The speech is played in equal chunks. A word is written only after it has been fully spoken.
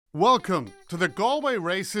Welcome to the Galway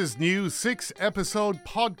Races new 6-episode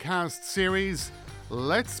podcast series,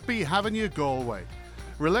 Let's Be Having You Galway,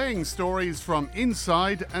 relaying stories from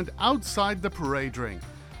inside and outside the parade ring.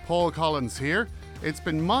 Paul Collins here. It's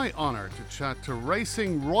been my honour to chat to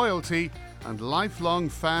racing royalty and lifelong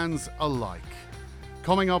fans alike.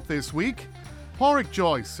 Coming up this week, Padraic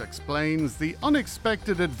Joyce explains the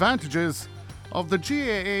unexpected advantages of the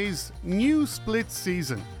GAA's new split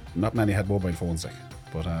season. Not many had mobile phones,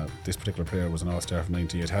 but this particular player was an all-star from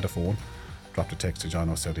 98, had a phone, dropped a text to John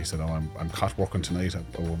Moloney. He said, I'm caught working tonight,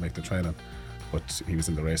 I won't make the training. But he was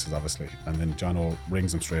in the races, obviously. And then John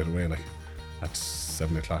ringshim straight away, at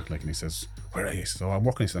 7 o'clock, and he says, where are you? So I'm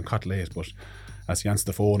working. He said, I'm caught late. But as he answered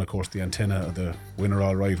the phone, of course, the antenna of the winner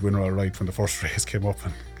all right from the first race came up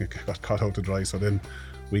and got caught out to dry. So then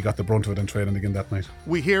we got the brunt of it in training again that night.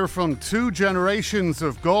 We hear from 2 generations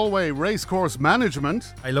of Galway Racecourse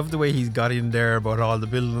management. I love the way he's got in there about all the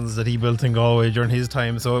buildings that he built in Galway during his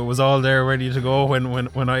time. So it was all there ready to go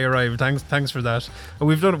when I arrived. Thanks for that.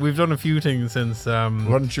 We've done a few things since.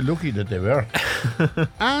 Weren't you lucky that they were?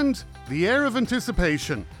 And the air of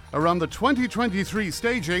anticipation around the 2023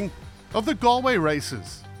 staging of the Galway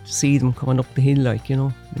Races. See them coming up the hill,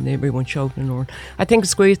 and everyone shouting and roaring. I think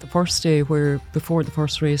it's great the first day before the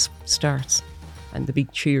first race starts and the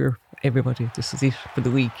big cheer, everybody, this is it for the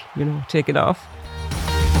week, take it off.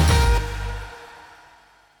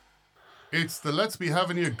 It's the Let's Be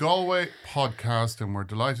Having You Galway podcast, and we're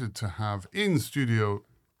delighted to have in studio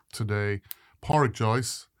today Padraic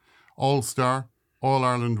Joyce, All-Star,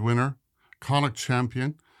 All-Ireland winner, Connacht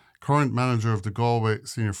champion, current manager of the Galway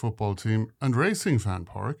senior football team and racing fan,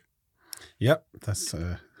 Padraic. Yep, that's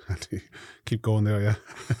keep going there. Yeah,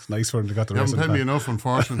 it's nice for him to get the. You racing. Haven't paid me enough,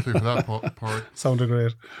 unfortunately, for that, Padraic. Sounded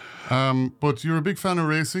great. But you're a big fan of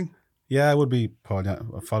racing. Yeah, I would be, Paul. Yeah,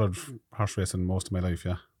 I followed horse racing most of my life.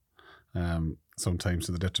 Yeah, sometimes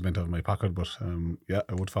to the detriment of my pocket, but yeah,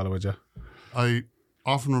 I would follow it. Yeah, I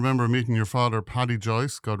often remember meeting your father, Paddy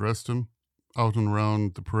Joyce, God rest him, out and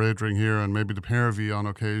around the parade ring here and maybe the Pervy on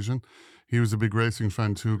occasion. He was a big racing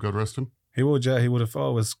fan too, God rest him. He would, yeah. He would have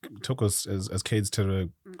always took us as kids to the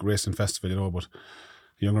racing festival, but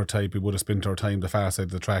younger type, we would have spent our time the far side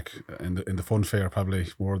of the track in the fun fair probably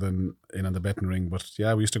more than in on the betting ring. But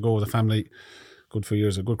yeah, we used to go with the family, good few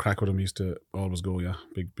years, a good crack with them. We used to always go, yeah.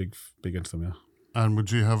 Big into them, yeah. And would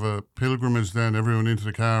you have a pilgrimage then, everyone into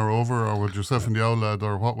the car over, or would yourself and the old lad,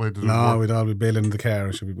 or what way did it work? No, we'd all be bailing in the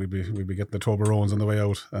car. We'd be getting the Toblerones on the way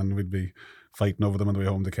out, and we'd be fighting over them on the way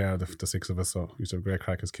home in the car, the 6 of us. So we used to have a great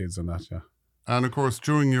crack as kids and that, yeah. And of course,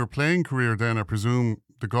 during your playing career then, I presume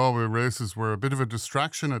the Galway races were a bit of a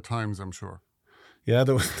distraction at times, I'm sure. Yeah, it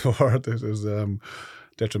was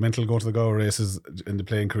detrimental going to the Galway races in the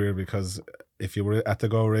playing career, because if you were at the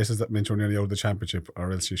Galway races, that meant you were nearly out of the championship,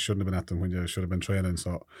 or else you shouldn't have been at them when you should have been training.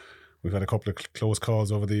 So we've had a couple of close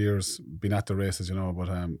calls over the years, been at the races,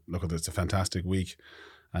 but look, it's a fantastic week.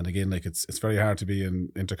 And again, it's very hard to be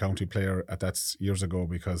an inter-county player at that years ago,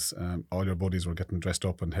 because all your buddies were getting dressed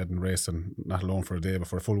up and heading racing, not alone for a day, but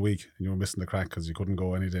for a full week, and you were missing the crack because you couldn't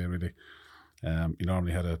go any day really. You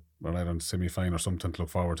normally had a semi-final or something to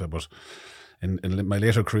look forward to, but in my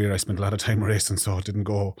later career, I spent a lot of time racing, so it didn't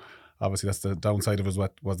go. Obviously, that's the downside of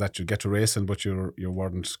it, was that you get to racing, but you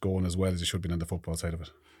weren't going as well as you should be on the football side of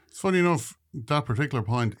it. It's funny enough, that particular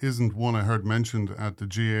point isn't one I heard mentioned at the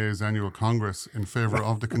GAA's annual congress in favour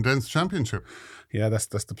of the condensed championship. Yeah, that's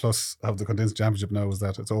the plus of the condensed championship now, is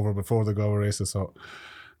that it's over before the Galway races. So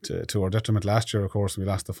to our detriment last year, of course, we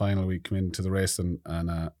lost the final. We came into the race and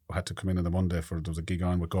had to come in on the Monday there was a gig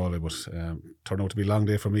on with Galway, but turned out to be a long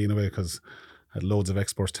day for me in a way, because I had loads of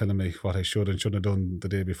experts telling me what I should and shouldn't have done the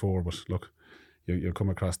day before. But look, you'll come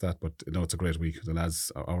across that. But it's a great week.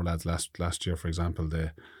 Our lads last year, for example,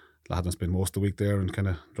 a lot of them spent most of the week there and kind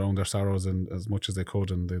of drowned their sorrows in as much as they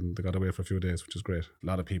could, and then they got away for a few days, which is great. A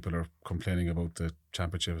lot of people are complaining about the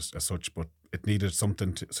championship as such, but it needed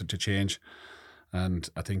something to change. And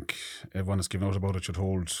I think everyone that's given out about it should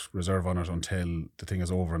hold reserve on it until the thing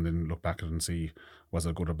is over, and then look back at it and see, was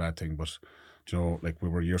it a good or bad thing. But we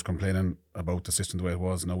were years complaining about the system the way it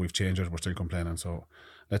was. Now we've changed it, we're still complaining. So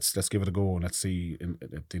let's give it a go, and let's see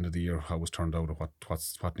at the end of the year how it's turned out, or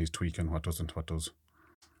what needs tweaking, what doesn't, what does.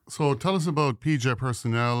 So tell us about PJ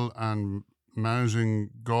personnel and managing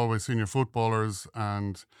Galway senior footballers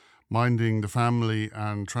and minding the family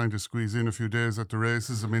and trying to squeeze in a few days at the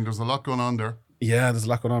races. I mean, there's a lot going on there. Yeah, there's a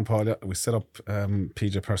lot going on, Paul. Yeah, we set up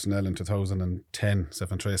PJ Personnel in 2010,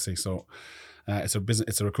 Stephen Tracy. So it's a business.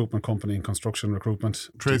 It's a recruitment company in construction recruitment.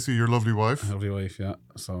 Tracy, your lovely wife. Lovely wife, yeah.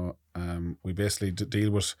 So we basically deal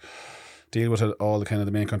with deal with all the kind of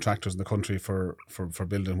the main contractors in the country for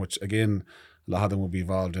building, which again, a lot of them will be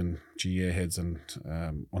involved in GA heads, and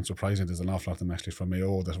unsurprisingly, there's an awful lot of them actually from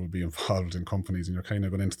Mayo that will be involved in companies, and you're kind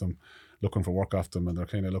of going into them looking for work off them, and they're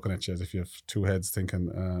kind of looking at you as if you have two heads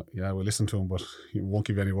thinking, yeah, we'll listen to them, but we won't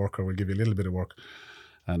give you any work, or we'll give you a little bit of work.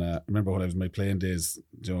 And I remember when I was in my playing days,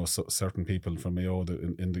 certain people from Mayo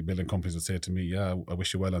in the building companies would say to me, yeah, I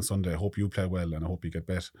wish you well on Sunday, I hope you play well and I hope you get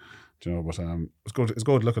bet. But it's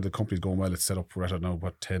good to look at the companies going well. It's set up for, I don't know,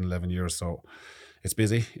 10, 11 years, so it's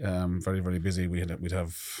busy, very, very busy. We'd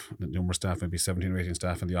have numerous staff, maybe 17 or 18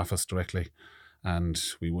 staff in the office directly, and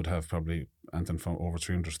we would have probably anything from over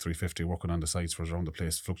 300 to 350 working on the sites for around the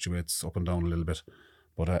place. Fluctuates up and down a little bit,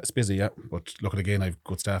 but it's busy, yeah. But look, again, I've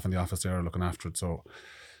good staff in the office there looking after it, so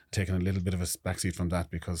taking a little bit of a backseat from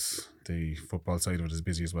that because the football side of it is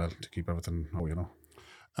busy as well to keep everything,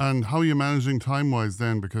 And how are you managing time-wise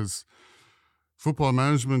then? Because football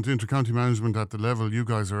management, inter-county management at the level you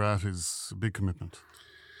guys are at is a big commitment.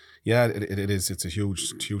 Yeah, it is. It's a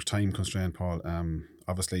huge time constraint, Paul.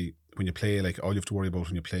 Obviously, when you play, like, all you have to worry about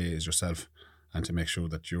when you play is yourself and to make sure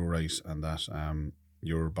that you're right and that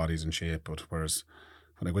your body's in shape. But whereas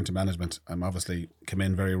when I go into management, I'm obviously come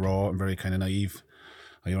in very raw and very kind of naive.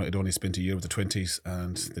 I'd only spent a year with the 20s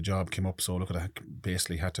and the job came up, so look, I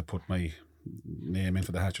basically had to put my name in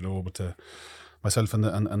for the hat, but myself and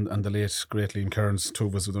the late great Liam Kearns, two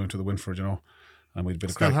of us were going to the Winford, and we'd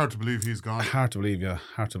been still hard to believe he's gone. Hard to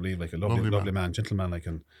believe, like a lovely man, gentleman, like,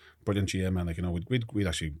 and brilliant GM man, like, we'd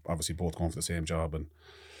actually obviously both gone for the same job and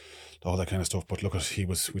all that kind of stuff. But look, we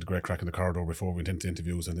had a great crack in the corridor before we went into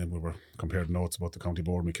interviews, and then we were comparing notes about the county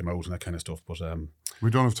board and we came out and that kind of stuff. But we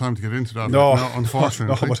don't have time to get into that. No,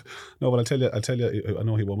 unfortunately. But I'll tell you, I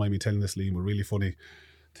know he won't mind me telling this, Liam, a really funny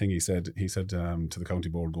thing he said to the county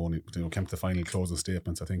board going, came to the final closing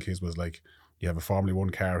statements. I think his was like, you have a Formula 1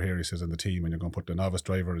 car here, he says, in the team, and you're going to put the novice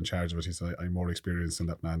driver in charge of it. He said, I'm more experienced than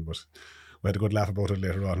that man. But we had a good laugh about it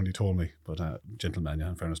later on when he told me. But gentleman, yeah,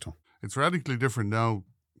 in fairness to him. It's radically different now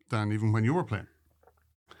than even when you were playing.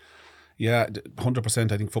 Yeah,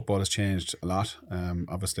 100%. I think football has changed a lot.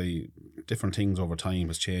 Obviously, different things over time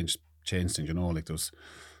has changed things. Like those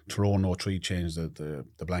Tyrone no 3 changed the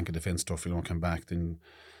blanket defence stuff. Came back. Then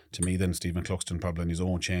to me, then Stephen Cluxton probably on his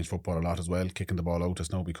own changed football a lot as well. Kicking the ball out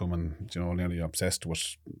has now becoming nearly obsessed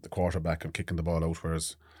with the quarterback and kicking the ball out,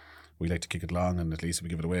 whereas we like to kick it long, and at least we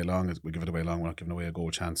give it away long. We're not giving away a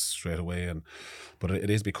goal chance straight away. But it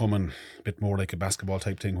is becoming a bit more like a basketball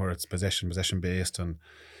type thing where it's possession based, and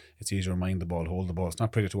it's easier to mind the ball, hold the ball. It's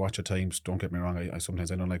not pretty to watch at times. Don't get me wrong. I sometimes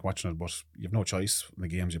don't like watching it, but you have no choice in the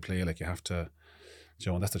games you play. Like, you have to,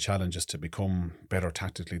 and that's the challenge, is to become better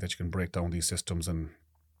tactically, that you can break down these systems and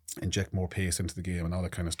inject more pace into the game and all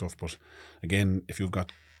that kind of stuff. But again, if you've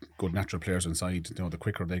got good natural players inside, the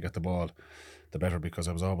quicker they get the ball, the better, because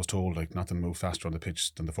I was always told, like, nothing moves faster on the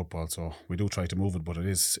pitch than the football. So we do try to move it, but it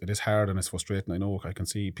is hard and it's frustrating. I know I can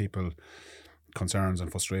see people concerns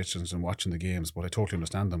and frustrations in watching the games, but I totally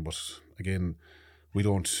understand them. But again, we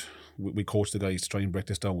coach the guys to try and break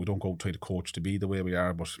this down. We don't go try to coach to be the way we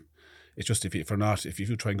are, but it's just if you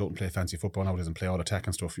try and go out and play fancy football nowadays and play all attack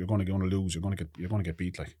and stuff, you're going to lose. You're going to get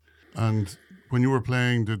beat, like. And when you were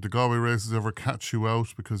playing, did the Galway Races ever catch you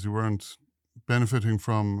out because you weren't benefiting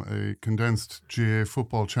from a condensed GA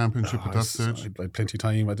football championship at that stage? I had plenty of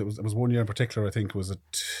time. It was one year in particular. I think it was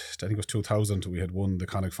 2000. We had won the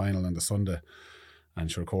Connacht final on the Sunday. And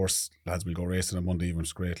sure, of course, lads will go racing on Monday evening.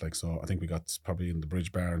 It's great. Like, so I think we got probably in the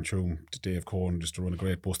Bridge Bar in Tuam to Dave Cohen just to run a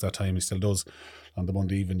great bus that time. He still does. On the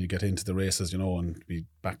Monday evening, you get into the races, and be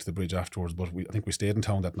back to the bridge afterwards. But I think we stayed in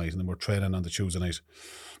town that night, and then we're training on the Tuesday night.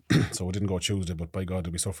 So we didn't go Tuesday, but by God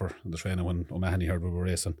did we suffer in the training when O'Mahony heard we were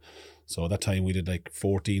racing. So that time we did like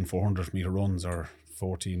 14 400 metre runs or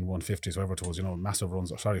 14 150s, whatever it was, massive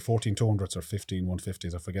runs. 14 200s or 15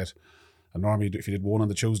 150s, I forget. And normally, if you did one on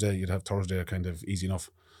the Tuesday, you'd have Thursday kind of easy enough.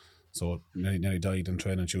 So nearly died in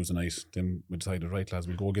training Tuesday night. Then we decided, right, lads,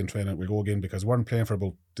 we'll go again training. We'll go again because we weren't playing for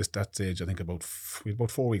about that stage. I think we had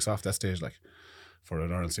about 4 weeks off that stage, like, for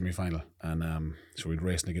an Ireland semi-final. And so we'd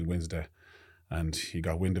racing again Wednesday. And he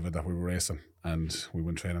got wind of it that we were racing. And we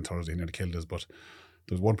went training Thursday. He nearly killed us. But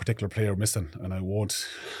there was one particular player missing, and I won't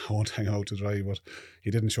hang out to dry, but he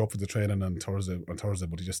didn't show up for the training on Thursday,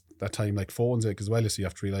 but he just, that time, like, phones as well, you see,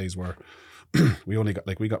 have to realise where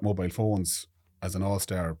we got mobile phones as an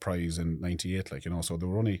all-star prize in 98, like, so there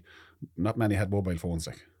were only, not many had mobile phones,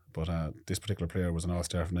 like, but this particular player was an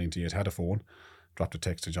all-star from 98, had a phone, dropped a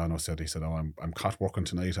text to John, he said, I'm caught working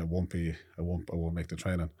tonight, I won't make the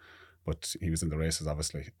training, but he was in the races,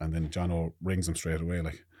 obviously, and then John rings him straight away,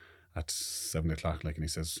 like, at 7 o'clock, like, and he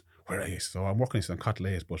says, where are you? So I'm working. He said, I'm caught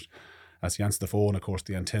late, but as he answered the phone, of course,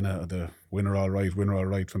 the antenna of the winner all right when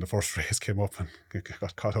the first race came up and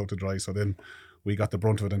got caught out to dry. So then we got the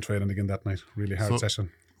brunt of it in training again that night. Really hard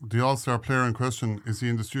session. The All-Star player in question, is he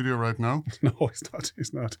in the studio right now? No,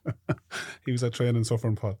 he's not. He was at training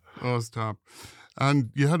suffering, Paul. Oh, stop. And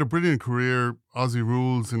you had a brilliant career, Aussie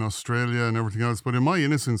rules in Australia and everything else. But in my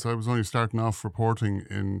innocence, I was only starting off reporting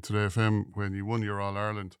in Today FM when you won your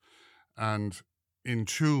All-Ireland. And in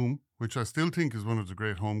Tuam, which I still think is one of the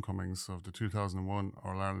great homecomings of the 2001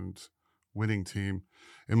 All-Ireland winning team,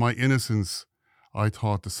 in my innocence, I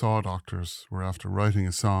thought the Saw Doctors were after writing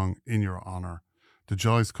a song in your honour, the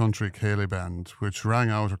Joyce Country Ceilidh Band, which rang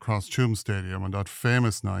out across Tuam Stadium on that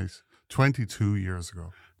famous night 22 years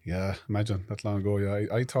ago. Yeah, imagine that long ago. Yeah,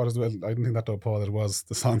 I thought as well. I didn't think that though, Paul, it was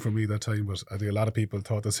the song for me that time, but I think a lot of people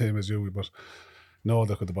thought the same as you. But no,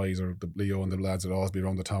 look at the boys, or the Leo and the lads would always be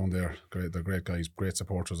around the town there. Great, they're great guys, great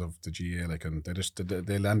supporters of the GA. Like, and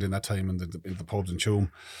they land in that time in the pubs in Tuam.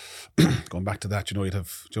 Going back to that, you'd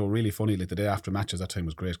have really funny. Like the day after matches, that time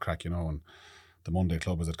was great crack, and the Monday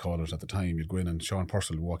Club, as it called it at the time, you'd go in and Sean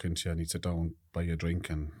Purcell would walk into you and he'd sit down, buy you a drink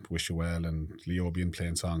and wish you well, and Leo would be in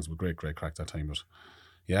playing songs with great crack that time. But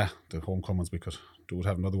yeah, the homecomings, we could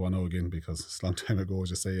have another one now again, because it's a long time ago, as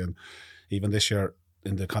you say. And even this year,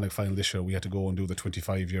 in the Connacht final this year, we had to go and do the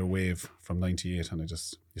 25-year wave from 98, and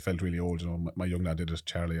you felt really old. My young lad did it,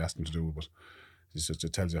 Charlie asked him to do it, but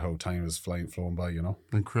it tells you how time is flown by,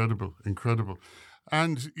 Incredible.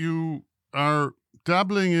 And you are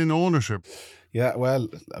dabbling in ownership. Yeah, well,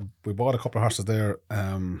 we bought a couple of horses there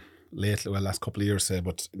last couple of years, say,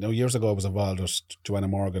 but years ago I was involved with Joanna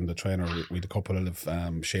Morgan, the trainer. We had a couple of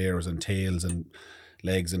shares and tails and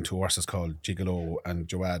legs and two horses called Gigolo and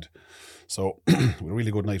Joad. So we had a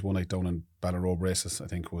really good night one night down in Ballarrobe Races, I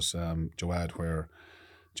think was Joad, where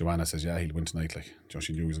Joanna says, yeah, he'll win tonight. Like,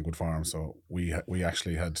 she knew he was in good form. So we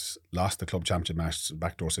actually had lost the club championship match,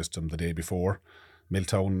 backdoor system, the day before.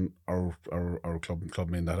 Milltown, our club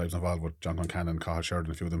men that I was involved with, John Concannon, Cathal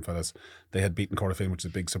Sheridan, a few of them fellas, they had beaten Corofin, which is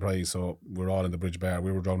a big surprise. So we're all in the Bridge Bar.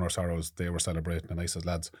 We were drowning our sorrows. They were celebrating. And I said,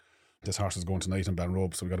 lads, this horse is going tonight in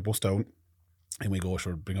Ballarrobe. So we got a bus down. And we go,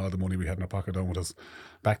 sure, bring all the money we had in our pocket down with us.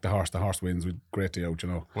 Back the horse wins. We had a great day out,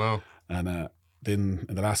 Wow. And then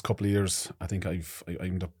in the last couple of years, I think I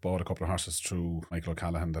ended up bought a couple of horses through Michael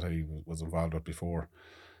O'Callaghan that I was involved with before.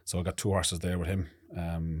 So I got two horses there with him.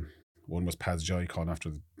 One was Pad's Joy, called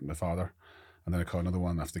after my father, and then I called another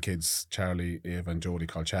one after the kids, Charlie, Ava and Jody,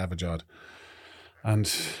 called Chavajad. And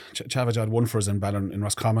Chavajad won for us in Ballon in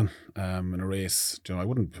Roscommon in a race. I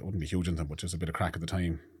wouldn't be huge in them, but just a bit of crack at the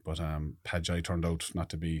time. But Pad Joy turned out not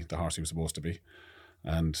to be the horse he was supposed to be.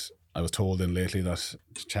 And I was told then lately that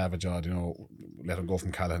Chavajad, let him go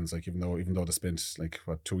from Callahan's, like, even though they spent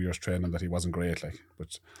 2 years training, that he wasn't great, like.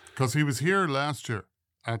 But because he was here last year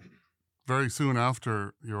very soon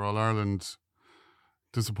after your All-Ireland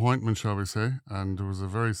disappointment, shall we say, and there was a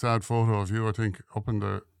very sad photo of you, I think, up in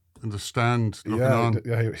the stand looking on.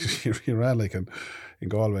 Yeah, he ran in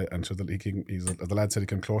Galway, and so the lad said he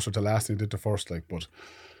came closer to last than he did to first. But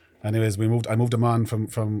anyways, I moved him on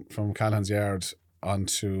from Callahan's yard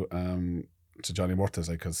onto to Johnny Murtagh's,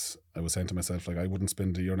 because I was saying to myself, I wouldn't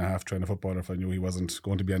spend a year and a half training a footballer if I knew he wasn't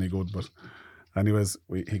going to be any good. But anyways,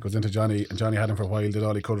 he goes into Johnny, and Johnny had him for a while, did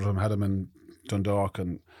all he could with him, had him in Dundalk,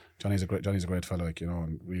 and Johnny's a great fellow,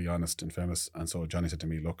 and really honest and famous. And so Johnny said to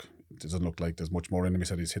me, look, it doesn't look like there's much more in him. He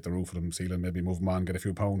said he's hit the roof of him, ceiling, maybe move him on, get a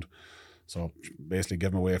few pound. So basically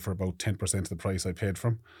give him away for about 10% of the price I paid for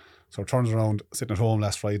him. So I turned around, sitting at home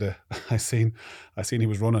last Friday, I seen he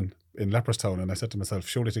was running in Leopardstown, and I said to myself,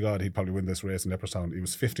 surely to God he'd probably win this race in Leopardstown. He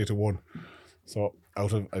was 50-1. So I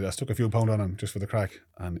just took a few pound on him just for the crack,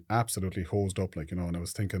 and absolutely hosed up, and I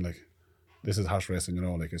was thinking, this is horse racing,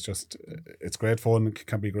 it's great fun, it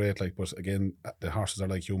can be great, but again, the horses are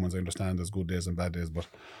like humans. I understand there's good days and bad days, but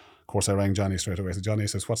of course I rang Johnny straight away. I said, Johnny,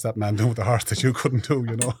 says, what's that man doing with the horse that you couldn't do,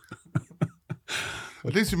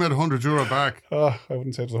 At least you made €100 back. I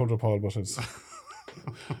wouldn't say it was 100, Paul, but it's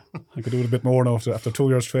I could do it a bit more now. After 2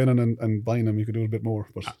 years training and buying them, you could do it a bit more.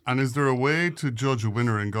 But and is there a way to judge a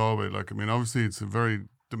winner in Galway? Obviously it's a very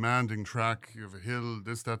demanding track. You have a hill,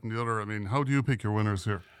 this, that and the other. How do you pick your winners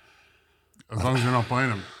here? As long as you're not buying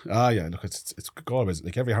them. Yeah, look, it's Galway.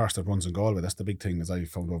 Every horse that runs in Galway, that's the big thing, as I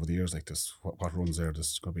found over the years, this, what runs there,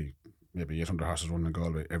 there's going to be maybe 800 horses running in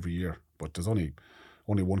Galway every year, but there's only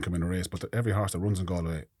one come in a race. But every horse that runs in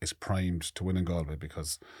Galway is primed to win in Galway,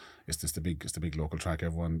 because it's the big local track.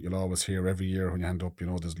 You'll always hear every year when you end up,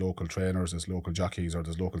 there's local trainers, there's local jockeys, or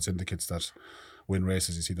there's local syndicates that win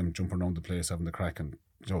races. You see them jumping around the place having the crack, and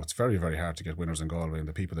it's very, very hard to get winners in Galway, and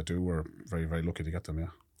the people that do are very, very lucky to get them. Yeah.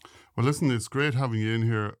 Well, listen, it's great having you in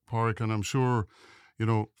here, Padraic, and I'm sure, you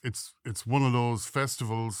know, it's one of those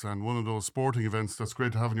festivals and one of those sporting events that's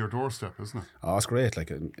great to have on your doorstep, isn't it? Oh, it's great.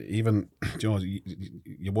 Like, even, you know,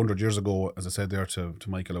 you wondered years ago, as I said there to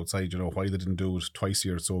Michael outside, you know, why they didn't do it twice a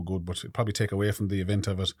year. It's so good, but it'd probably take away from the event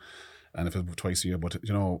of it, and if it was twice a year. But,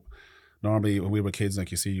 you know, normally when we were kids, like,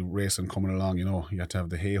 you see racing coming along, you know, you had to have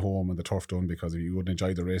the hay home and the turf done because you wouldn't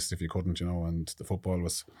enjoy the race if you couldn't, you know, and the football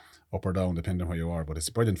was up or down depending on where you are. But it's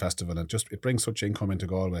a brilliant festival, and it brings such income into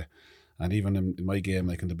Galway. And even in my game,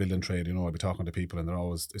 like in the building trade, you know, I'll be talking to people, and they're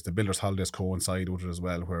always, it's the builders' holidays coincide with it as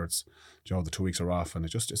well, where it's, you know, the 2 weeks are off, and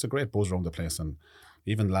it's a great buzz around the place. And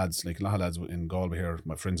even lads, like a lot of lads in Galway here,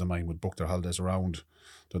 my friends of mine would book their holidays around,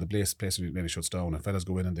 so the place nearly shuts down, and fellas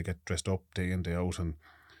go in and they get dressed up day in, day out, and,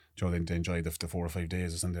 you know, they enjoy the 4 or 5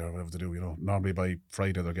 days is in there, whatever they do, you know. Normally by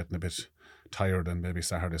Friday they're getting a bit tired, and maybe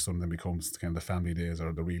Saturday, Sunday becomes kind of the family days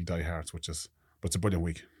or the real diehards, but it's a brilliant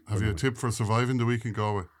week. Have you a tip for surviving the week in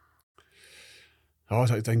Galway? Oh,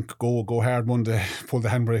 I think go hard Monday, pull the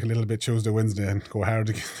handbrake a little bit Tuesday, Wednesday, and go hard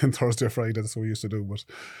again Thursday, Friday. That's what we used to do. But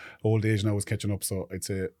old age now is catching up, so I'd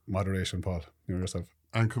say moderation, Paul. You know yourself.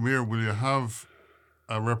 And come here, will you have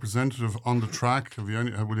a representative on the track? Will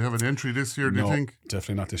you have an entry this year, do you think?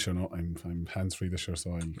 Definitely not this year, no. I'm hands-free this year,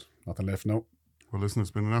 so I'm nothing left now. Well, listen, it's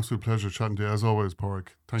been an absolute pleasure chatting to you, as always,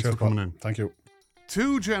 Padraic. Thanks Cheers, for coming Paul. in. Thank you.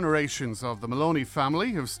 2 generations of the Moloney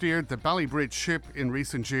family have steered the Ballybridge ship in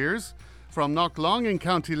recent years. From Knocklong in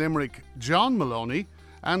County Limerick, John Moloney,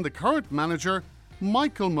 and the current manager,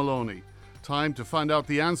 Michael Moloney. Time to find out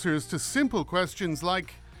the answers to simple questions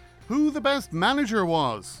like who the best manager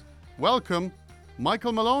was. Welcome,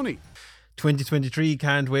 Michael Moloney. 2023,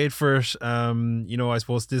 can't wait for it. You know, I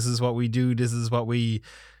suppose this is what we do. This is what we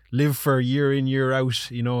live for year in, year out.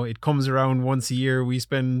 You know, it comes around once a year. We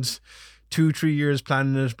spend 2-3 years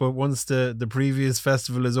planning it, but once the previous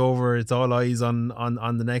festival is over, it's all eyes on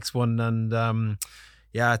the next one. And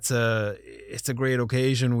yeah, it's a great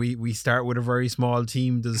occasion. We start with a very small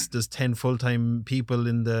team. There's 10 full-time people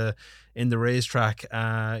in the racetrack.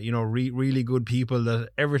 You know, really good people that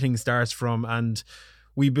everything starts from, and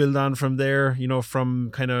we build on from there. You know,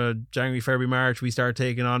 from kind of January, February, March, we start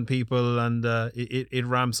taking on people, and it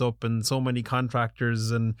ramps up, and so many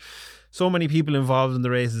contractors and so many people involved in the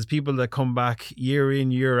races, people that come back year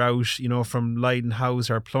in, year out, you know, from lighting house,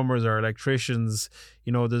 our plumbers, our electricians.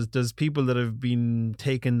 You know, there's people that have been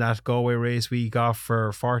taking that Galway Race Week off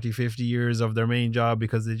for 40, 50 years of their main job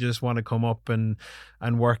because they just want to come up and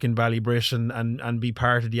work in Ballybridge and be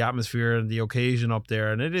part of the atmosphere and the occasion up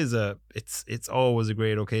there. And it's always a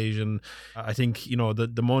great occasion. I think, you know,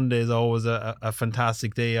 the Monday is always a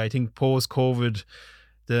fantastic day. I think post-COVID,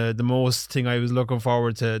 the most thing I was looking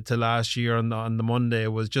forward to last year on the Monday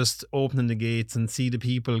was just opening the gates and see the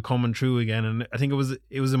people coming through again. And I think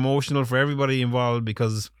it was emotional for everybody involved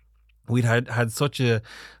because we'd had such a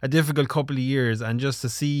difficult couple of years, and just to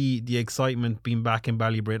see the excitement being back in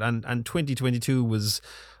Ballybridge, and 2022 was,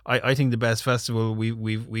 I think, the best festival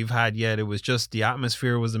we've had yet. It was just, the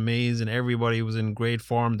atmosphere was amazing. Everybody was in great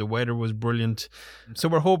form. The weather was brilliant. So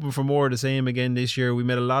we're hoping for more of the same again this year. We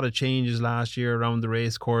made a lot of changes last year around the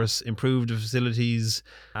racecourse, improved the facilities,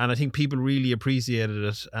 and I think people really appreciated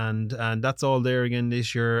it. And that's all there again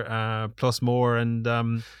this year, plus more.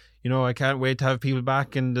 And you know, I can't wait to have people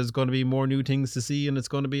back, and there's going to be more new things to see, and it's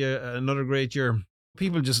going to be another great year.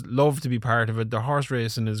 People just love to be part of it. The horse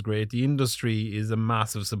racing is great. The industry is a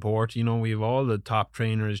massive support. You know, we have all the top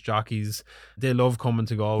trainers, jockeys. They love coming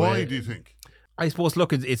to Galway. Why do you think? I suppose,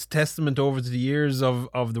 look, it's testament over to the years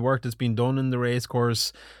of the work that's been done in the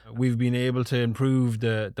racecourse. We've been able to improve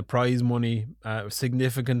the prize money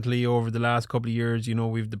significantly over the last couple of years. You know,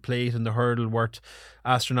 we've the plate and the hurdle worth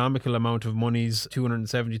astronomical amount of monies,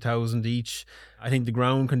 270,000 each. I think the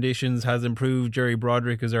ground conditions has improved. Jerry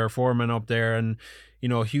Broderick is our foreman up there, and you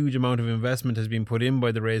know, a huge amount of investment has been put in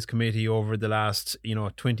by the race committee over the last,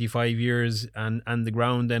 25 years, and the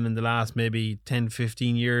ground then in the last maybe 10,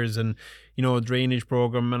 15 years, and, drainage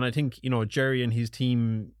program. And I think, Jerry and his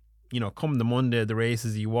team, come the Monday, the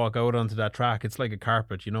races, you walk out onto that track, it's like a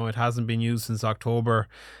carpet, it hasn't been used since October.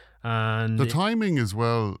 And the timing as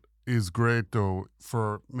well is great though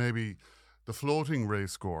for maybe the floating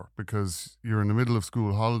race score, because you're in the middle of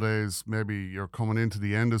school holidays, maybe you're coming into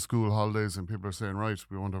the end of school holidays and people are saying, right,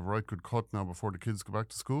 we want to have a right good cut now before the kids go back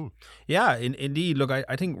to school. Yeah, indeed. Look,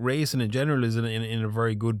 I think racing in general is in a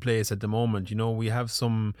very good place at the moment. We have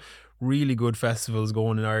some really good festivals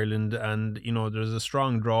going in Ireland, and there's a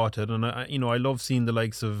strong draw to it. And I love seeing the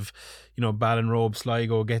likes of Ballinrobe,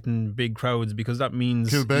 Sligo getting big crowds, because that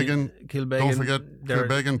means Kilbeggan. Don't forget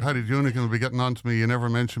Kilbeggan. Paddy Ryan will be getting on to me. You never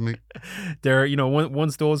mention me. There,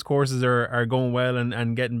 once those courses are going well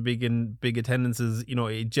and getting big attendances,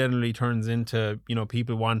 it generally turns into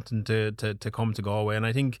people wanting to come to Galway. And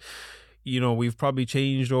I think we've probably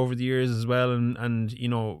changed over the years as well, and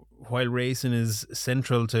while racing is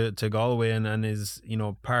central to Galway and is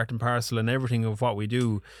part and parcel and everything of what we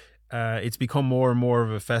do, it's become more and more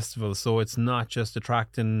of a festival. So it's not just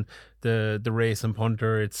attracting the race and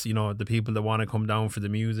punter, it's the people that want to come down for the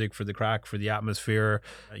music, for the crack, for the atmosphere.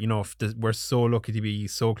 We're so lucky to be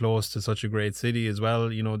so close to such a great city as well.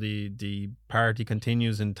 The party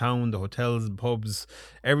continues in town, the hotels and pubs,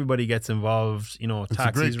 everybody gets involved. It's Taxis,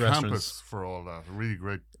 a great restaurants, campus for all that. A really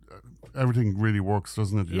great. Everything really works,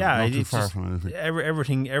 doesn't it? Yeah, not too it's far just, from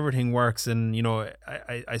anything. Everything works, and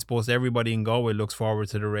I suppose everybody in Galway looks forward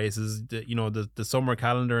to the races. The summer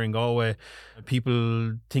calendar in Galway,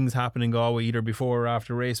 things happen in Galway either before or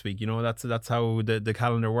after race week. That's how the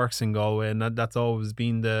calendar works in Galway, and that's always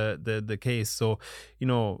been the case. So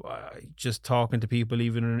just talking to people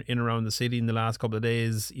even in around the city in the last couple of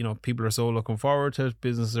days, people are so looking forward to it.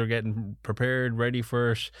 Businesses are getting prepared, ready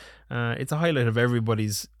for it. It's a highlight of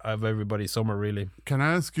everybody's summer, really. Can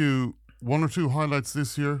I ask you one or two highlights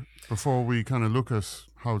this year before we kind of look at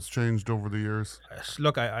how it's changed over the years?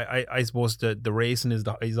 Look, I suppose the racing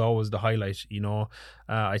is always the highlight.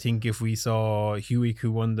 I think if we saw Hewick,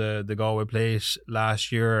 who won the Galway Plate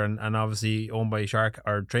last year, and obviously owned by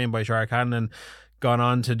trained by Shark Hannon, gone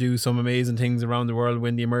on to do some amazing things around the world,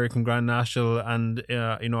 win the American Grand National, and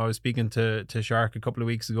I was speaking to Shark a couple of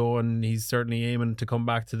weeks ago, and he's certainly aiming to come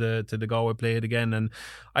back to the Galway Plate again. And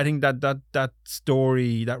I think that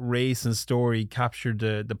story, that racing story, captured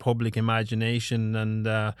the public imagination. And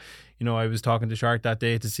I was talking to Shark that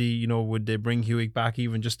day to see would they bring Hewick back,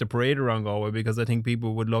 even just to parade around Galway, because I think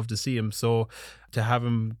people would love to see him. So to have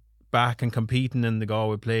him back and competing in the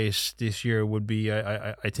Galway Plate this year would be,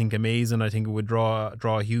 I think, amazing. I think it would draw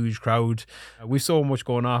a huge crowd. We've so much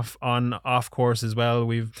going off course as well.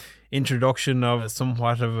 We've introduction of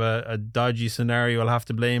somewhat of a dodgy scenario. I'll have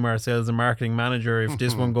to blame our sales and marketing manager if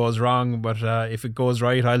this one goes wrong, but if it goes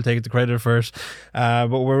right, I'll take the credit for it.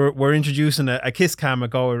 But we're introducing a kiss cam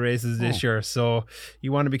at Galway Races this year, so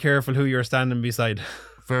you want to be careful who you're standing beside.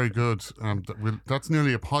 Very good. That's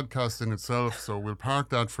nearly a podcast in itself, so we'll park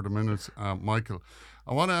that for the minute. Michael,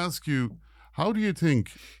 I want to ask you, how do you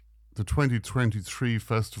think the 2023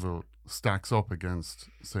 festival stacks up against,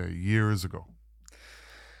 say, years ago?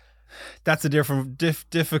 That's a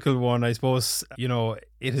difficult one, I suppose. It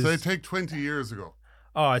is. Say, take 20 years ago.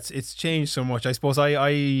 Oh, it's changed so much. I suppose I Are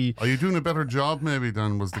you doing a better job maybe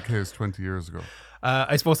than was the case 20 years ago?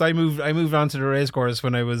 I suppose I moved on to the racecourse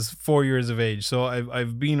when I was 4 years of age, so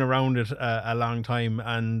I've been around it a long time,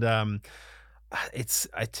 and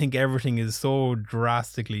I think everything is so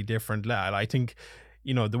drastically different. I think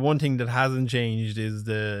the one thing that hasn't changed is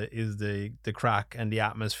the crack and the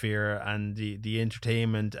atmosphere and the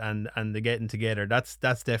entertainment and the getting together. That's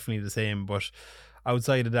definitely the same, but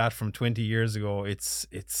outside of that, from 20 years ago, it's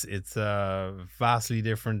vastly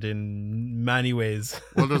different in many ways.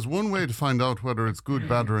 Well, there's one way to find out whether it's good,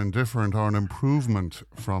 bad, or indifferent, or an improvement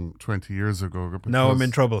from 20 years ago. Now I'm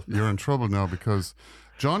in trouble. You're in trouble now, because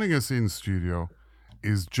joining us in studio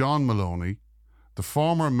is John Moloney, the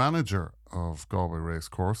former manager of Galway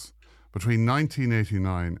Racecourse between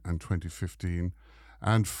 1989 and 2015,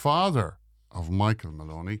 and father of Michael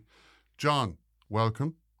Moloney. John,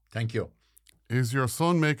 welcome. Thank you. Is your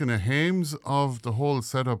son making a hames of the whole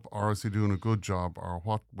setup, or is he doing a good job, or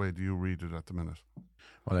what way do you read it at the minute?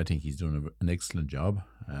 Well, I think he's doing an excellent job.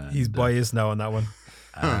 He's biased now on that one.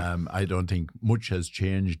 I don't think much has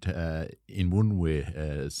changed in one way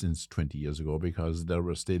since 20 years ago, because there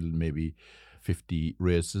were still maybe 50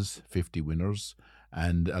 races, 50 winners,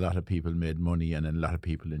 and a lot of people made money and a lot of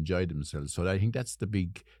people enjoyed themselves. So I think that's the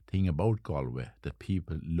big thing about Galway, that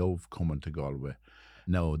people love coming to Galway.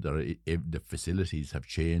 Now, the facilities have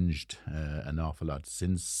changed an awful lot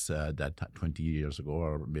since that 20 years ago,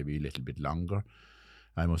 or maybe a little bit longer.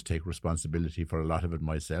 I must take responsibility for a lot of it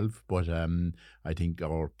myself, but I think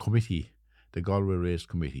our committee, the Galway Race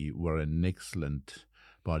Committee, were an excellent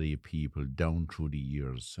body of people down through the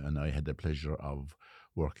years, and I had the pleasure of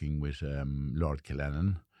working with Lord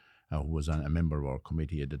Killannon, who was a member of our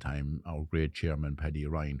committee at the time, our great chairman, Paddy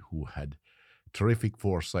Ryan, who had terrific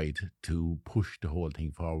foresight to push the whole thing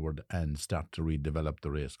forward and start to redevelop the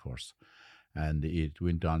racecourse. And it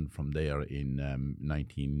went on from there. In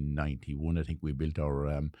 1991, I think we built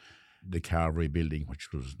our the Carvery building,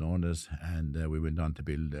 which was known as, and we went on to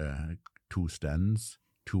build 2 stands,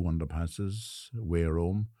 2 underpasses, weigh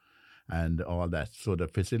room, and all that. So the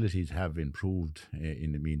facilities have improved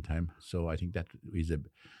in the meantime. So I think that is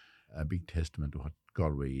a big testament to what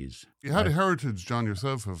Galway is. You had a heritage, John,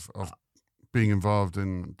 yourself of being involved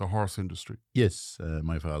in the horse industry. Yes,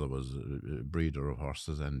 my father was a breeder of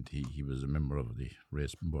horses, and he was a member of the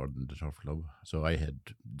race board and the turf club. So I had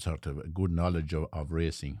sort of a good knowledge of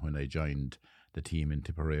racing when I joined the team in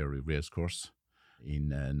Tipperary Racecourse in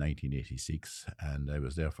 1986, and I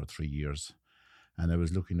was there for 3 years. And I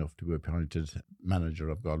was lucky enough to be appointed manager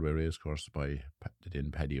of Galway Racecourse by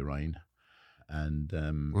then Paddy Ryan.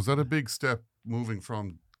 And was that a big step moving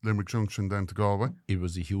from Limerick Junction then to Galway? It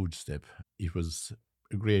was a huge step. It was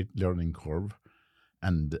a great learning curve,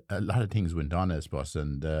 and a lot of things went on, I suppose.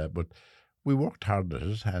 And but we worked hard at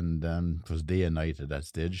it, and it was day and night at that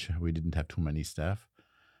stage. We didn't have too many staff,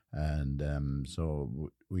 and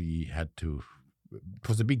so we had to. It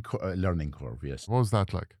was a big learning curve. Yes. What was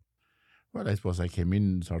that like? Well, I suppose I came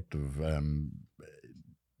in sort of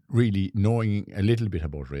really knowing a little bit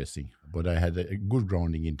about racing, but I had a good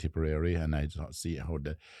grounding in Tipperary, and I see how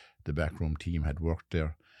the backroom team had worked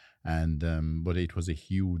there. And but it was a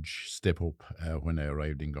huge step up when I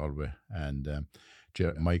arrived in Galway. And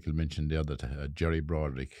Michael mentioned there that Jerry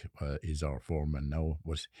Broderick is our foreman now,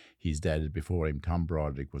 but his dad before him, Tom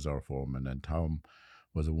Broderick, was our foreman, and Tom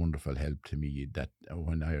was a wonderful help to me that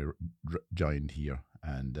when I joined here,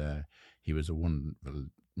 and he was a wonderful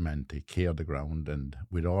man to care the ground, and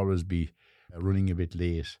we'd always be running a bit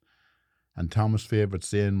late. And Tom's favourite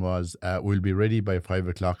saying was, we'll be ready by 5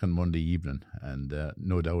 o'clock on Monday evening. And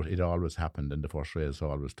no doubt it always happened, and the first race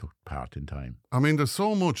always took part in time. I mean, there's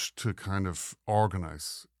so much to kind of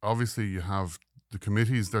organise. Obviously, you have the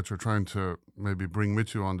committees that you're trying to maybe bring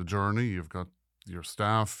with you on the journey. You've got your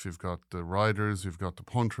staff, you've got the riders, you've got the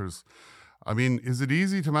punters. I mean, is it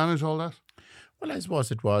easy to manage all that? Well, I suppose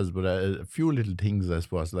it was, but a few little things, I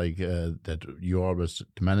suppose, like that you always,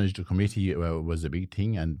 to manage the committee was a big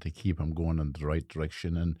thing, and to keep them going in the right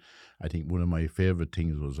direction. And I think one of my favourite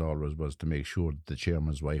things was to make sure that the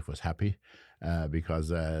chairman's wife was happy, because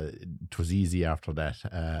it was easy after that.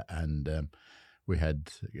 And we had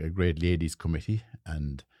a great ladies committee,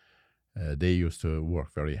 and they used to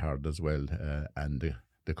work very hard as well, and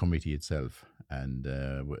the committee itself. And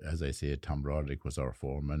as I say, Tom Broderick was our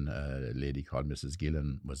foreman. A lady called Mrs.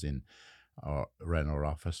 Gillen ran our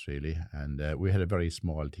office, really. And we had a very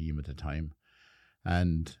small team at the time.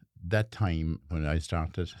 And that time, when I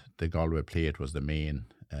started, the Galway Plate was the main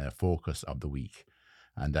focus of the week.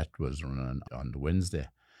 And that was run on the Wednesday.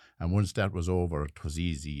 And once that was over, it was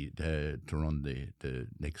easy to run the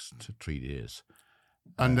next 3 days.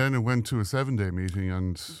 And then it went to a 7-day meeting,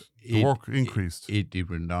 and the work increased. It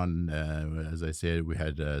went on, as I said, we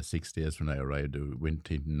had 6 days when I arrived. It went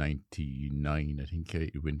in 99, I think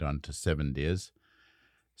it went on to 7 days.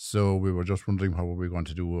 So we were just wondering what were we going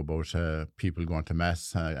to do about people going to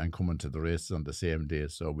Mass and coming to the races on the same day.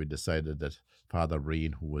 So we decided that Father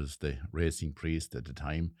Ryan, who was the racing priest at the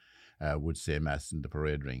time, would say Mass in the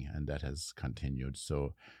parade ring, and that has continued.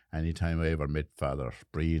 So anytime I ever met Father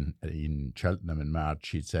Brian in Cheltenham in March,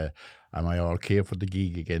 he'd say, am I all okay for the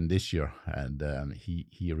gig again this year? And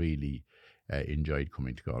he really enjoyed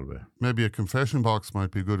coming to Galway. Maybe a confession box might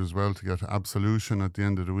be good as well to get absolution at the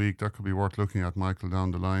end of the week. That could be worth looking at, Michael, down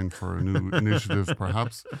the line for a new initiative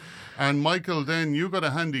perhaps. And Michael, then you got a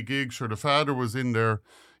handy gig. Sure, the father was in there.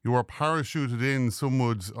 You were parachuted in, some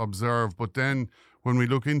would observe, but then when we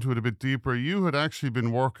look into it a bit deeper, you had actually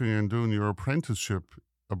been working and doing your apprenticeship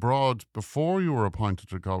abroad before you were appointed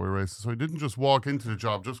to Galway Races. So you didn't just walk into the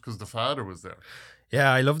job just because the father was there.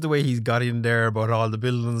 Yeah, I love the way he's got in there about all the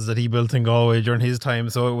buildings that he built in Galway during his time.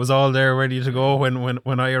 So it was all there ready to go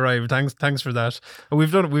when I arrived. Thanks for that. And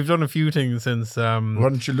we've done a few things since.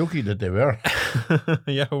 Weren't you lucky that they were?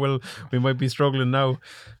 Yeah, well, we might be struggling now.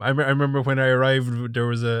 I remember when I arrived, there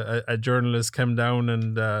was a journalist came down,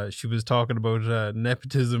 and she was talking about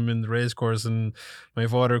nepotism in the racecourse, and my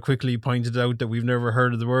father quickly pointed out that we've never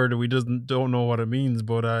heard of the word, and we don't know what it means,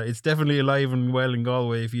 but it's definitely alive and well in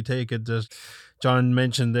Galway if you take it. That John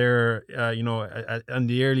mentioned there, in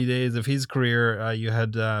the early days of his career, you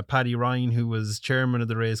had Paddy Ryan, who was chairman of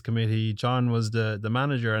the race committee. John was the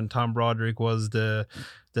manager, and Tom Broderick was the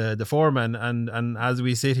foreman. And as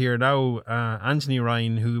we sit here now, Anthony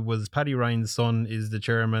Ryan, who was Paddy Ryan's son, is the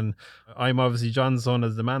chairman. I'm obviously John's son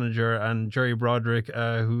as the manager, and Jerry Broderick,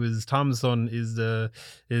 who is Tom's son, is the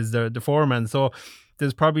foreman. So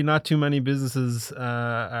there's probably not too many businesses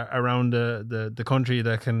around the country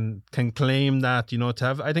that can claim that, to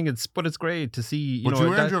have. I think it's great to see. But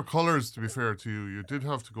you earned your colours, to be fair to you. You did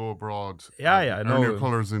have to go abroad. Earn your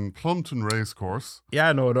colours in Plumpton Racecourse.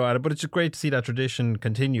 Yeah, no, but it's just great to see that tradition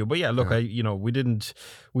continue. But yeah, look, we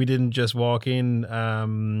didn't just walk in.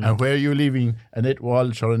 And where are you leaving Annette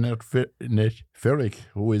Walsh or Annette Ferrick,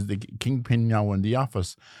 who is the kingpin now in the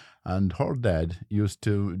office? And her dad used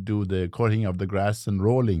to do the cutting of the grass and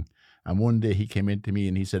rolling. And one day he came in to me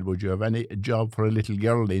and he said, would you have any job for a little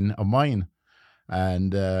girl of mine?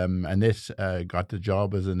 And Annette got the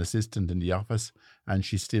job as an assistant in the office, and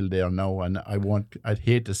she's still there now. And I'd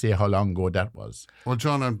hate to say how long ago that was. Well,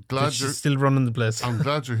 John, I'm glad you're still running the place. I'm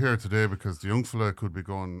glad you're here today, because the young fella could be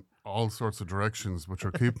going all sorts of directions, but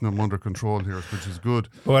you're keeping them under control here, which is good.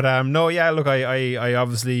 But look, I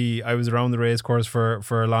obviously I was around the racecourse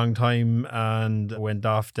for a long time, and went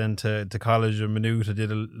off then to college in Maynooth. I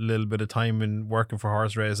did a little bit of time in working for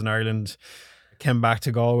horse race in Ireland. Came back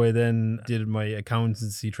to Galway, then did my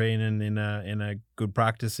accountancy training in a good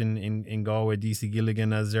practice in Galway, DC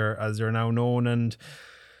Gilligan as they're now known, and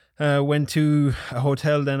went to a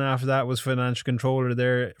hotel. Then after that was financial controller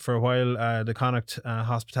there for a while. The Connacht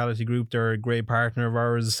Hospitality Group, they're a great partner of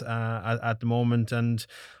ours at the moment, and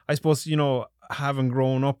I suppose having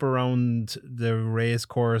grown up around the race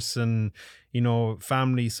course and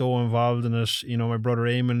family so involved in it, my brother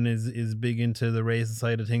Eamon is big into the racing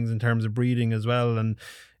side of things in terms of breeding as well, and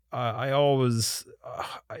I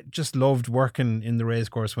just loved working in the race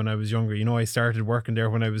course when I was younger. I started working there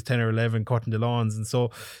when I was 10 or 11, cutting the lawns, and so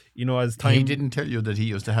as time. He didn't tell you that he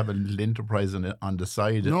used to have a little enterprise on the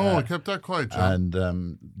side. No, I kept that quiet, John.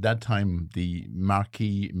 And that time the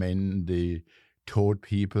marquee men, the toad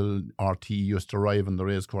people, RT used to arrive on the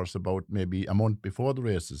racecourse about maybe a month before the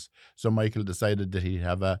races. So Michael decided that he'd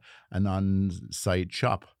have an on-site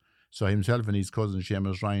shop. So himself and his cousin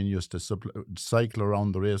Seamus Ryan used to cycle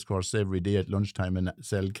around the racecourse every day at lunchtime and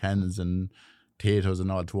sell cans and potatoes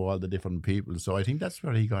and all to all the different people. So I think that's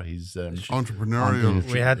where he got his entrepreneurial.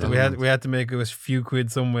 We had to make a few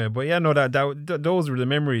quid somewhere. But yeah, no, that those were the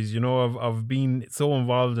memories, of being so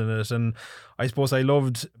involved in it. And I suppose I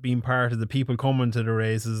loved being part of the people coming to the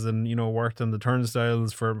races, and worked on the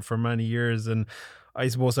turnstiles for many years. And I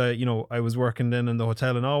suppose I was working then in the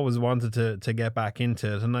hotel and always wanted to get back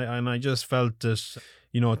into it, and I just felt that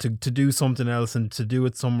to do something else and to do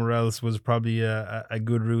it somewhere else was probably a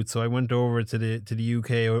good route. So I went over to the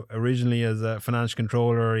UK originally as a financial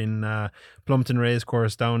controller in Plumpton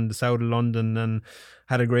Racecourse down the south of London, and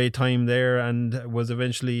had a great time there, and was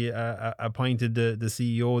eventually appointed the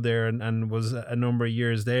CEO there, and was a number of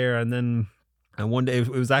years there. And one day, it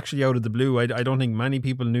was actually out of the blue. I don't think many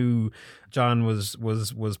people knew John was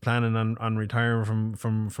planning on retiring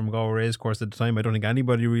from Galway Racecourse at the time. I don't think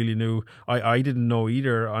anybody really knew. I didn't know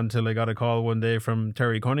either until I got a call one day from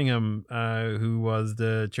Terry Cunningham, who was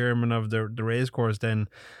the chairman of the racecourse then.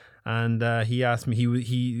 And he asked me,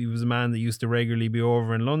 he was a man that used to regularly be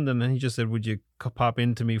over in London, and he just said, would you pop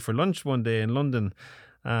into me for lunch one day in London?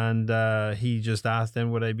 And he just asked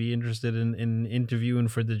them would I be interested in interviewing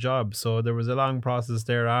for the job. So there was a long process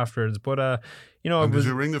there afterwards. But did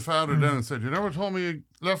you ring the father then and said, you never told me you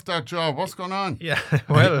left that job, what's going on? Yeah,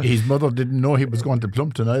 well, his mother didn't know he was going to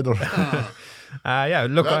Plumpton either. Yeah,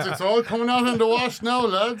 look, lads, it's all coming out in the wash now,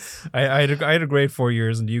 lads. I had a great 4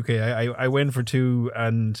 years in the UK. I went for 2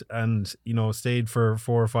 and stayed for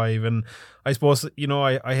 4 or 5, and I suppose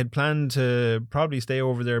I had planned to probably stay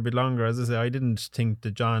over there a bit longer. As I say, I didn't think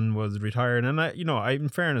that John was retired, and I in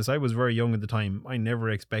fairness, I was very young at the time. I never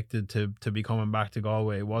expected to be coming back to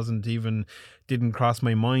Galway. It didn't cross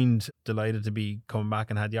my mind. Delighted to be coming back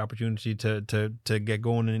and had the opportunity to get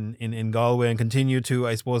going in Galway and continue to,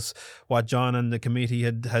 I suppose, what John and the committee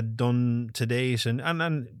had done to date,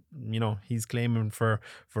 and he's claiming for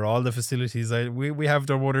all the facilities. We have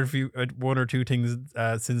done one or two things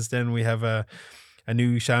since then. We have a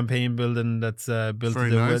new champagne building that's built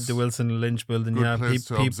nice. The Wilson Lynch building. Good place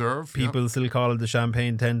to observe. People still call it the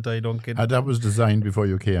champagne tent. I don't get that was designed before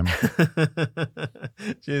you came.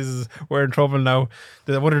 Jesus, we're in trouble now.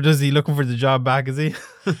 Does he looking for the job back, is he?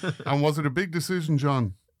 And was it a big decision,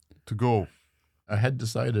 John, to go? I had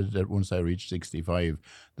decided that once I reached 65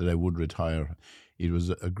 that I would retire. It was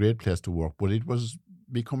a great place to work, but it was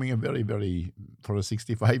becoming a very, very, for a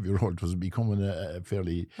 65-year-old, it was becoming a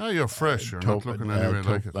fairly... Oh, you're fresh. You're not looking anywhere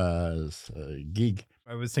like it. Gig.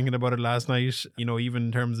 I was thinking about it last night, even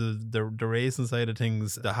in terms of the racing side of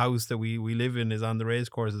things. The house that we live in is on the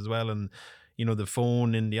racecourse as well, and the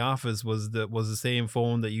phone in the office was the same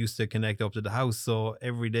phone that used to connect up to the house. So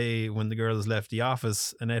every day when the girls left the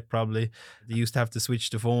office, Annette probably, they used to have to switch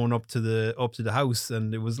the phone up to the house,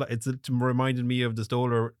 and it was like it reminded me of the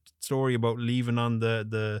story about leaving on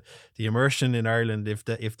the immersion in Ireland. If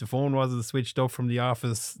the phone wasn't switched up from the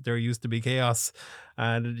office, there used to be chaos,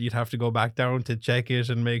 and you'd have to go back down to check it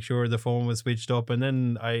and make sure the phone was switched up. And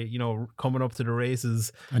then coming up to the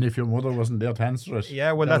races, and if your mother wasn't there to answer it,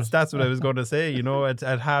 yeah, well, that's what I was going to say. At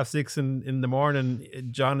 6:30 in the morning,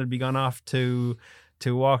 John had be gone off to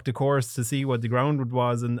walk the course to see what the ground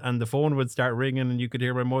was, and the phone would start ringing, and you could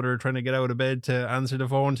hear my mother trying to get out of bed to answer the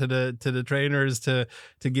phone to the trainers to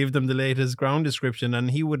give them the latest ground description, and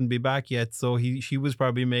he wouldn't be back yet, so she was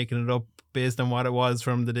probably making it up based on what it was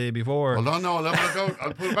from the day before. Hold on, no,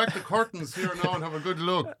 I'll pull back the curtains here now and have a good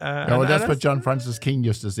look. That's what John Francis King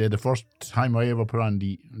used to say. The first time I ever put on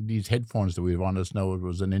these headphones that we have on us now, it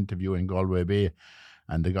was an interview in Galway Bay.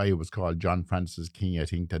 And the guy was called John Francis King, I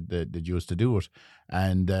think, that used to do it.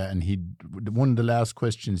 And one of the last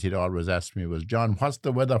questions he'd always ask me was, John, what's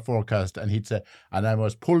the weather forecast? And he'd say, and I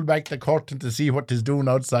must pull back the curtain to see what he's doing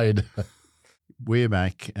outside. Way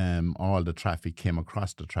back, all the traffic came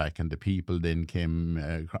across the track, and the people then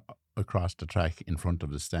came across the track in front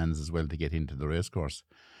of the stands as well to get into the racecourse.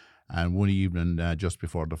 And one evening, just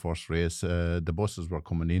before the first race, the buses were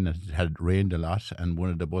coming in, and it had rained a lot, and one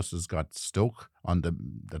of the buses got stuck on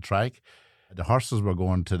the track. The horses were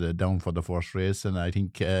going down for the first race, and I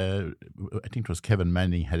think it was Kevin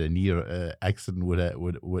Manning had a near accident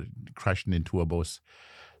with crashing into a bus.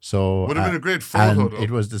 So would have been a great photo, though. It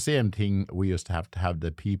was the same thing. We used to have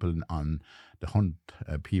the people on the hunt,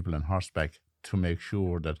 people on horseback, to make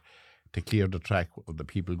sure that to clear the track of the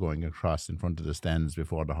people going across in front of the stands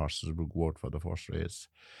before the horses would go out for the first race.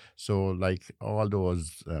 So, like, all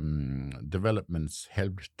those developments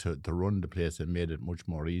helped to run the place and made it much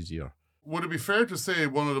more easier. Would it be fair to say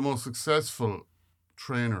one of the most successful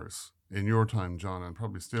trainers in your time, John, and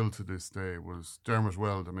probably still to this day, was Dermot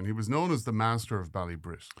Weld? I mean, he was known as the master of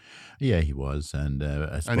Ballybrit. Yeah, he was, and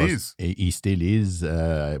I suppose he still is.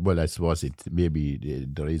 Well, I suppose maybe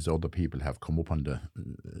there is other people have come up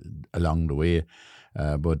along the way,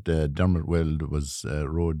 but Dermot Weld was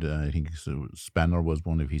rode. I think Spanner was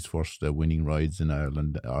one of his first winning rides in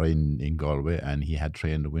Ireland or in Galway, and he had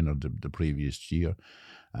trained the winner the previous year.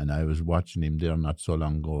 And I was watching him there not so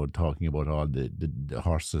long ago, talking about all the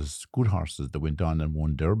horses, good horses that went on and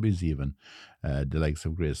won derbies even. The likes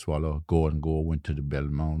of Grey Swallow, Go and Go went to the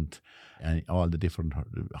Belmont, and all the different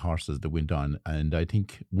horses that went on. And I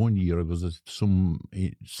think one year it was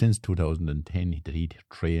since 2010 that he'd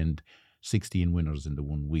trained 16 winners in the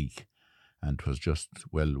 1 week. And it was just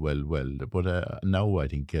well. But now I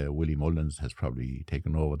think Willie Mullins has probably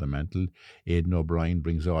taken over the mantle. Aidan O'Brien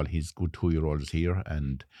brings all his good 2-year-olds here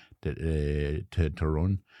and to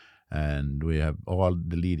run. And we have all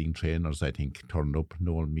the leading trainers, I think, turned up.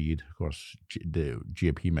 Noel Meade, of course, the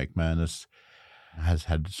JP McManus has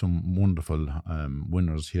had some wonderful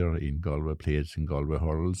winners here in Galway Plates and Galway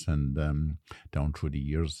Hurls and down through the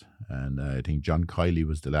years. And I think John Kiley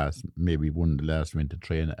was maybe one of the last men to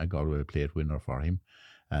train a Galway Plate winner for him.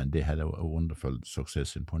 And they had a wonderful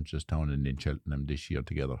success in Punchestown and in Cheltenham this year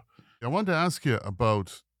together. I want to ask you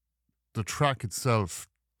about the track itself.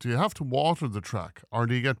 Do you have to water the track, or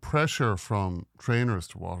do you get pressure from trainers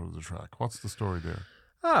to water the track? What's the story there?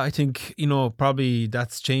 I think, probably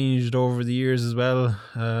that's changed over the years as well.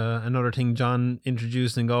 Another thing John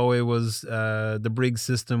introduced in Galway was the Briggs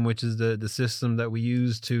system, which is the system that we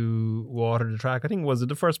use to water the track. I think, was it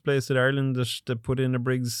the first place in Ireland that put in a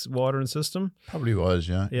Briggs watering system? Probably was,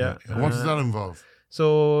 yeah. Yeah. What does that involve?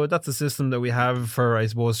 So that's a system that we have for, I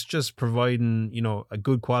suppose, just providing, a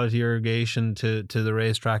good quality irrigation to the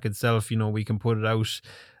racetrack itself. We can put it out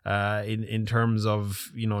in terms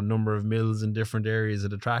of, number of mills in different areas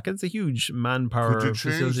of the track. It's a huge manpower facility. Could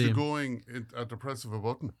you change the going at the press of a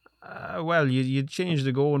button? Well, you change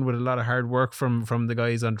the going with a lot of hard work from the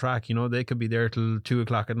guys on track. They could be there till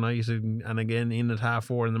 2:00 at night and again in at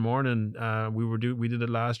 4:30 in the morning. We did it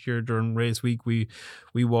last year during race week. We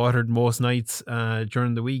watered most nights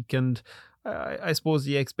during the week, and I suppose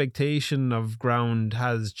the expectation of ground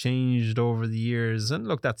has changed over the years. And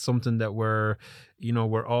look, that's something that we're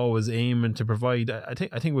always aiming to provide. I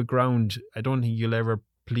think with ground, I don't think you'll ever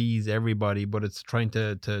please everybody, but it's trying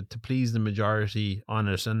to please the majority on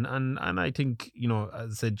it. And I think,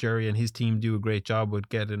 as I said, Jerry and his team do a great job with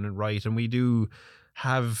getting it right. And we do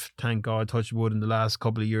have, thank God, touch wood, in the last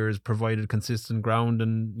couple of years provided consistent ground,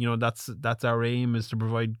 and that's our aim, is to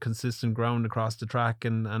provide consistent ground across the track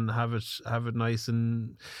and have it nice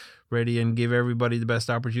and ready and give everybody the best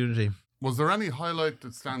opportunity. Was there any highlight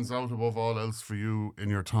that stands out above all else for you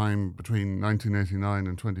in your time between 1989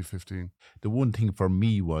 and 2015? The one thing for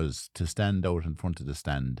me was to stand out in front of the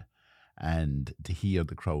stand and to hear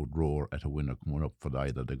the crowd roar at a winner coming up for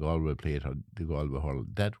either the Galway plate or the Galway hurl.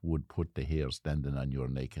 That would put the hair standing on your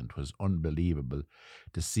neck, and it was unbelievable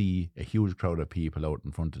to see a huge crowd of people out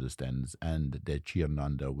in front of the stands and they're cheering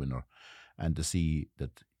on their winner, and to see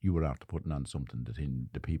that you were after putting on something that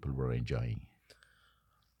the people were enjoying.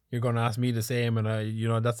 You're going to ask me the same, and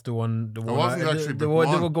that's the one. The one wasn't actually, the but one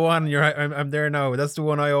go that on. will go on. I'm there now. That's the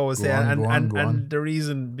one I always say, Go on. and the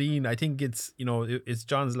reason being, I think it's it's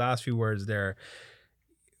John's last few words there.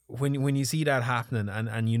 When you see that happening,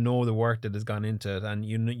 and you know the work that has gone into it, and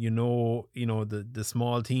you know the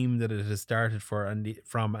small team that it has started for, and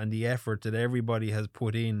the effort that everybody has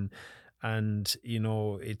put in. And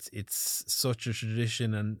it's such a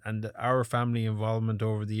tradition, and our family involvement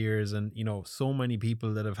over the years, and so many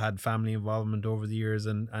people that have had family involvement over the years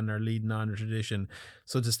and are leading on the tradition.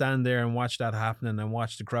 So to stand there and watch that happening and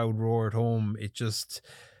watch the crowd roar at home,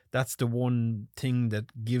 that's the one thing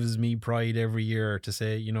that gives me pride every year to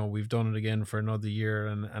say, we've done it again for another year,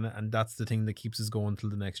 and that's the thing that keeps us going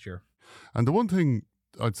till the next year. And the one thing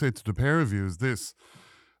I'd say to the pair of you is this: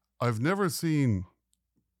 I've never seen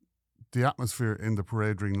the atmosphere in the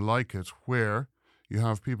parade ring like it, where you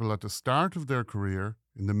have people at the start of their career,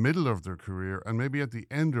 in the middle of their career, and maybe at the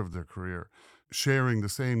end of their career, sharing the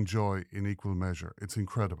same joy in equal measure. It's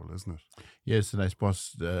incredible, isn't it? Yes, and I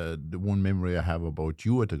suppose the one memory I have about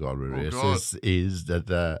you at the Galway Races is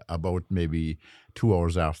that about maybe 2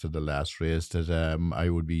 hours after the last race, that I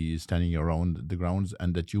would be standing around the grounds,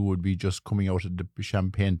 and that you would be just coming out of the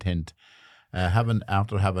champagne tent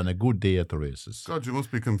after having a good day at the races. God, you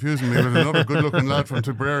must be confusing me with another good-looking lad from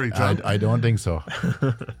Tipperary, John. I don't think so.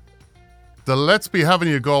 The Let's Be Having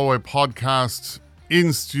You Galway podcast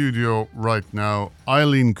in studio right now.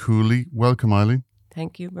 Eileen Cooley. Welcome, Eileen.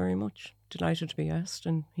 Thank you very much. Delighted to be asked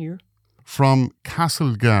and here. From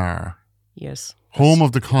Castlegar. Yes. Home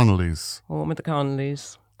of the Connollys. Home of the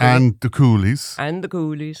Connollys. And the Cooleys. And the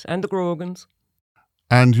Coolies. And the Grogans.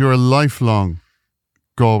 And you're a lifelong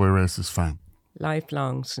Galway Races fan.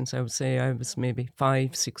 Lifelong, since I would say I was maybe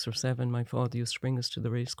 5, 6 or 7. My father used to bring us to the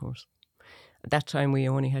racecourse. At that time, we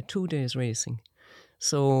only had 2 days racing.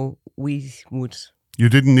 So we would... You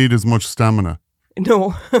didn't need as much stamina.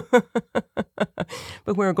 No.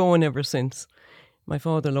 But we're going ever since. My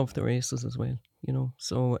father loved the races as well,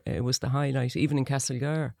 So it was the highlight. Even in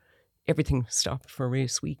Castlegar, everything stopped for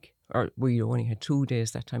race week. Or we only had 2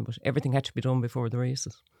 days that time, but everything had to be done before the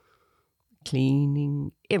races.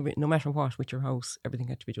 Cleaning, no matter what with your house, everything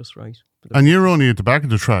had to be just right. And you're only at the back of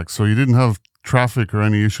the track, so you didn't have traffic or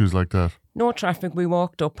any issues like that? No traffic. We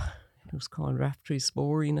walked up. It was called Raftery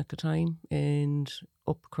Sporine at the time, and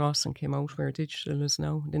up across and came out where Digital is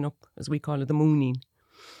now. Then up, as we call it, the Mooning.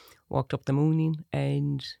 Walked up the Mooning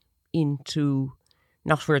and into,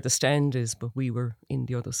 not where the stand is, but we were in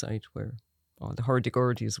the other side where all the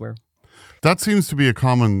hurdy-gurdies were. That seems to be a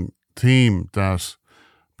common theme, that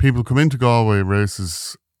people come into Galway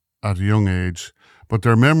Races at a young age, but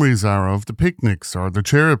their memories are of the picnics or the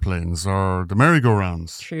chairplanes or the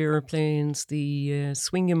merry-go-rounds. Chairplanes, the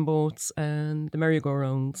swinging boats and the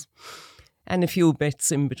merry-go-rounds, and a few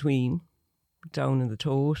bets in between, down in the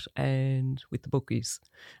tote and with the bookies.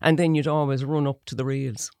 And then you'd always run up to the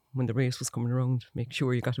rails when the race was coming around, make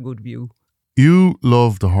sure you got a good view. You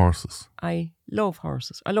love the horses. I love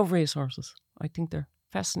horses. I love racehorses. I think they're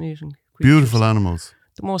fascinating creatures. Beautiful animals.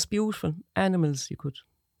 The most beautiful animals you could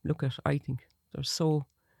look at, I think. They're so...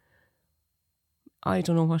 I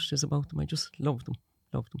don't know what it is about them. I just love them.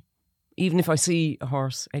 Love them. Even if I see a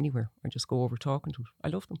horse anywhere, I just go over talking to it. I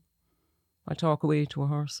love them. I talk away to a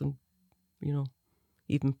horse and,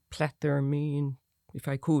 even plait their mane if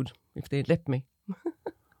I could, if they'd let me.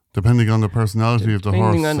 Depending on the personality of the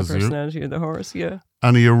horse. Depending on the personality of the horse, yeah.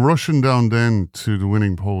 And are you rushing down then to the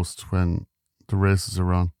winning post when the races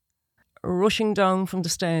are on? Rushing down from the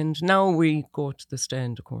stand. Now we go to the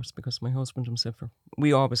stand, of course, because my husband himself,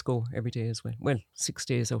 we always go every day as well. Well, 6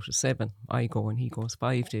 days out of 7 I go, and he goes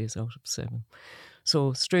 5 days out of 7.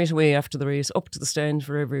 So straight away after the race, up to the stand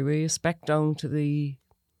for every race, back down to the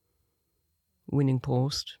winning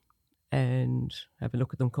post and have a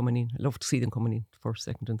look at them coming in. I love to see them coming in, first,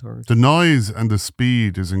 second and third. The noise and the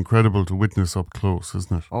speed is incredible to witness up close,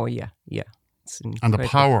 isn't it? Oh, yeah. It's and the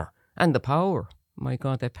power. And the power. My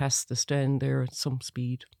God, they pass the stand there at some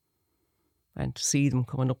speed. And to see them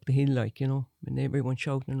coming up the hill, and everyone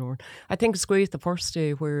shouting and roaring. I think it's great the first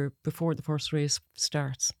day before the first race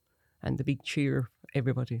starts, and the big cheer,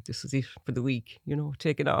 everybody, this is it for the week,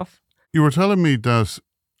 take it off. You were telling me that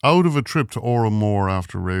out of a trip to Oramore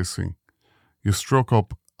after racing, you struck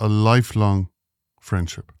up a lifelong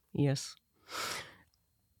friendship. Yes.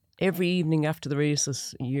 Every evening after the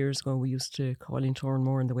races, years ago, we used to call into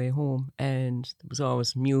Oranmore on the way home, and there was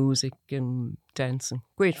always music and dancing.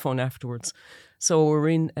 Great fun afterwards. So we're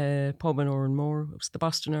in a pub in Oranmore. It was the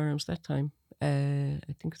Boston Arms that time.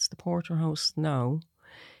 I think it's the Porterhouse now.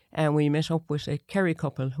 And we met up with a Kerry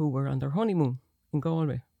couple who were on their honeymoon in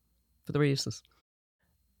Galway for the races.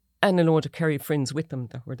 And a load of Kerry friends with them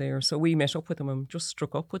that were there. So we met up with them and just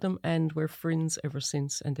struck up with them, and we're friends ever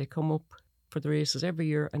since. And they come up for the races every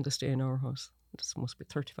year and they stay in our house. This must be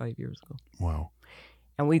 35 years ago. Wow.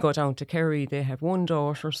 And we go down to Kerry. They have one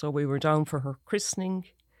daughter, so we were down for her christening.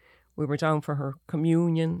 We were down for her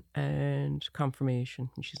communion and confirmation.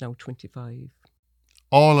 And she's now 25.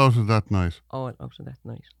 All out of that night. All out of that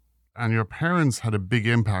night. And your parents had a big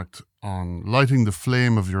impact on lighting the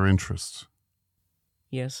flame of your interest.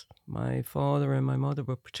 Yes, my father and my mother,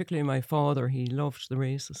 but particularly my father, he loved the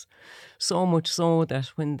races. So much so that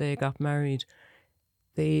when they got married,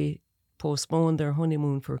 they postponed their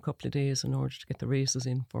honeymoon for a couple of days in order to get the races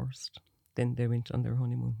in first. Then they went on their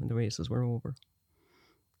honeymoon when the races were over.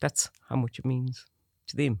 That's how much it means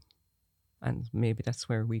to them. And maybe that's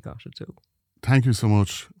where we got it too. Thank you so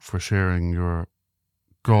much for sharing your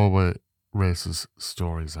Galway Races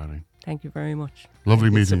stories, Eileen. Thank you very much. Lovely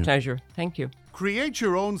meeting you. It's a pleasure. Thank you. Create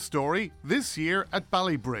your own story this year at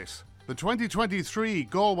Ballybrit. The 2023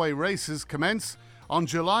 Galway Races commence on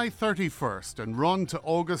July 31st and run to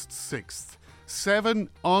August 6th. 7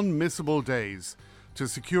 unmissable days. To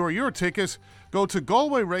secure your ticket, go to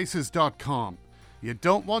galwayraces.com. You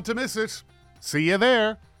don't want to miss it. See you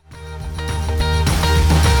there.